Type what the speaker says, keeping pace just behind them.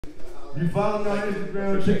You follow me on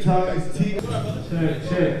Instagram, TikTok, it's T.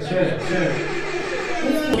 Check.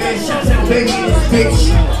 Man, shout out baby in this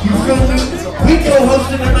bitch. You feel me? We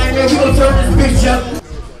co-hosting tonight, man. We gonna turn this bitch up.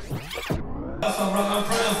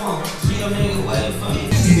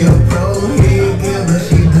 She a pro here, give her,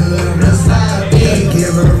 she good on the side,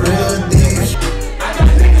 give her real dish. I got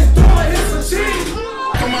niggas doing this for cheap.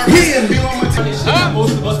 Come on, here.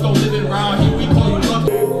 Most of us don't live it around here, we call you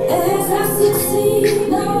lucky. As I succeed,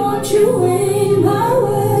 I want you in my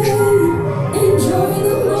way. Enjoy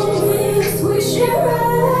the moments we share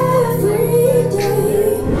every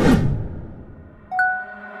day.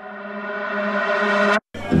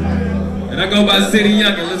 And I go by City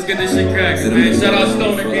Youngin', let's get this shit cracking, man. Shout out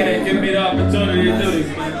Stone again and give me the opportunity to do this,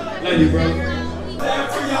 man. Love you, bro.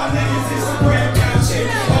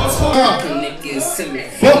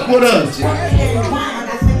 Fuck with us.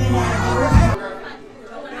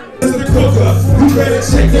 You better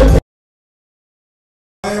check your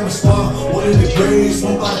I am a star, one of the greatest,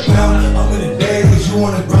 smoke by the pound. I'm in the days, you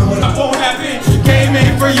on the ground. I won't have it, came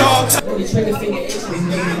in for y'all.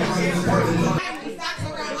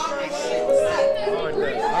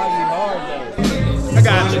 I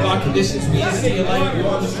got you. Our conditions, we in city life, we're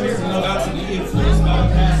on the streets, and I'm about to be influenced by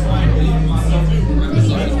the past life, believing myself,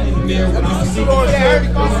 representing in the mirror when I'm seeing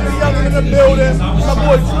Youngin in the building. My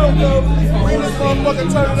boy Trylko. We this motherfucker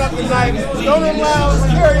turning up tonight. Stoner Lounge,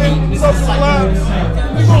 period. Social Club.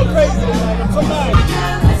 We going crazy tonight. Tonight.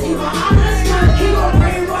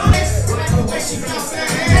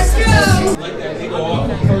 Let's go. like that, they go off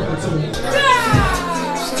on purpose to me.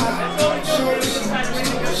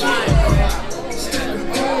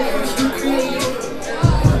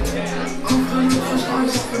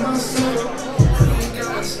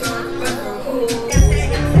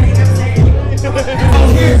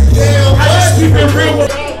 Keep it real.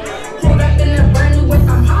 Pull back in that brand new whip,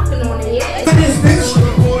 I'm hopping on it, yeah.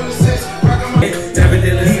 Never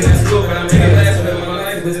did listen to school, but I made it last with my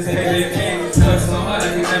life with this heavy king. Stuck so hard, I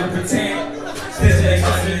can never pretend. Stitch it,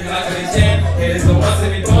 extra, like a jam. Hey, it's the ones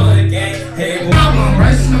that be pulling the game. Hey, boy, I'm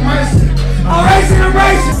racing. I'm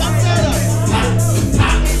racing.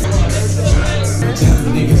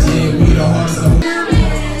 Niggas saying we the hardest.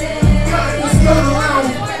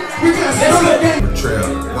 Trail,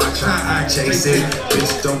 watch how I chase it.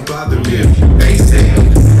 Bitch, don't bother me if you base it.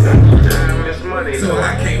 So I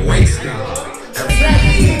can't waste it.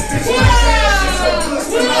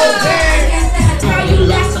 You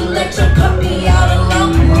let some let your puppy out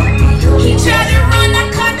alone. He tried to run, I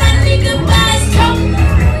caught that nigga by his coat.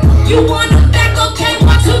 You want him back? Okay,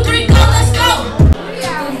 1, 2, 3, go, let's go.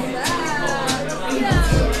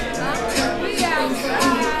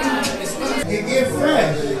 It get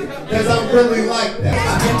fresh. Cause I'm really like that.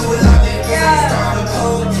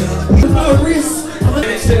 No risk.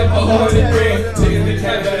 Shit up a hole in the brain. Taking the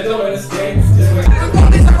cat that I don't understand.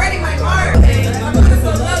 It's already my heart. I'm looking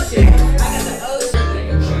for love shit. I got the ocean.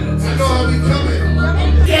 I know I'll be coming.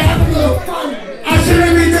 Yeah, have a little fun. I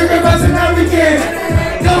shouldn't be thinking about tonight weekend.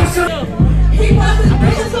 Don't shoot. He wasn't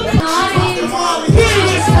rich, so they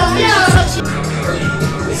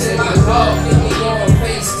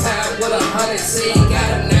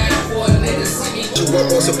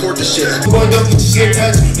Support the shit. Boy, don't get your shit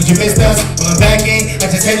touched. Did you miss us? On the back end, I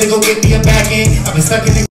just had to go get me a back end. I've been stuck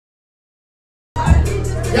in the.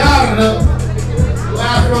 Y'all know.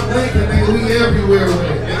 Live from Lincoln, nigga. We everywhere with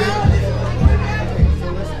it, nigga.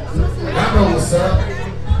 I know what's up.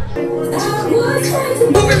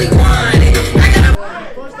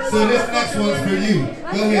 So this next one's for you.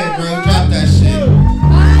 Go ahead, bro. Drop that shit.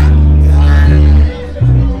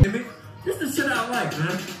 This is shit I like,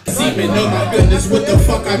 man. Semen, know my business. What the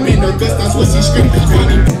fuck I been her guts? That's what she screaming.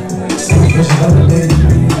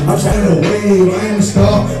 I'm trying to wave. I am a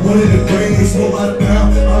star. One of the greatest. Smoke by the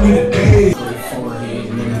pound. I'm in the days.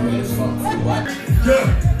 Yeah,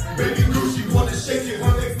 baby girl, she wanna shake it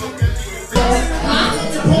when they fuck at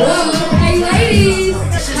Hey ladies,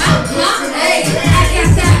 hey, I got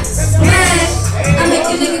that smash. I make a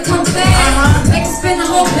nigga come back, make him spend the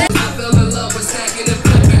whole day. I fell in love with stacking and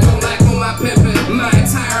flipping, go back on my pimpin'. My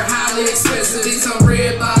entire highly expensive, these are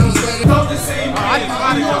red bottoms. Hey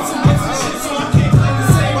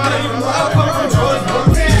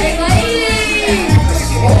ladies.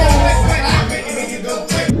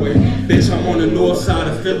 Bitch, I'm on the north side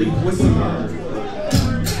of Philly. What's the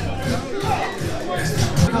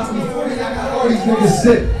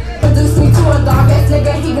Introduce me to a dog ass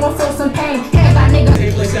nigga, he gon' feel some pain. Hey, that nigga.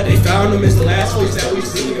 Hey, place that they found him is the last place that we've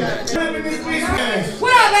seen him at.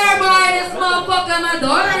 What up, everybody? This motherfucker, my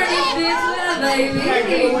daughter in this bitch, little baby.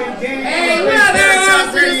 Hey, what up,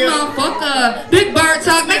 everyone? This motherfucker, Big Bird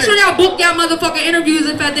Talk. Make sure y'all book y'all motherfucking interviews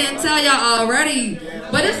if I didn't tell y'all already.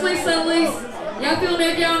 But it's Lisa Elise. Y'all feel me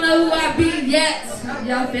if y'all know who I be yet?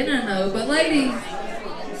 Y'all finna know. But ladies,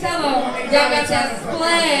 tell them y'all got that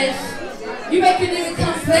splash. You make your nigga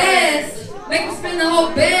come fast. Make him spend the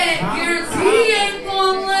whole bag. Guarantee he ain't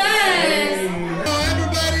gonna last.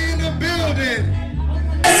 Everybody in the building.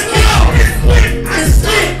 Let's go! It's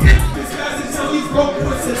slick!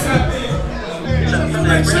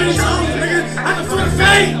 Like change on, nigga. I can feel the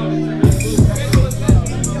fame.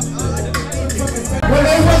 When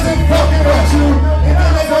they wasn't fucking with you, and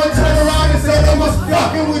then they gonna turn around and say they was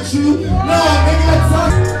fucking with you. No, nigga,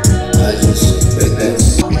 that's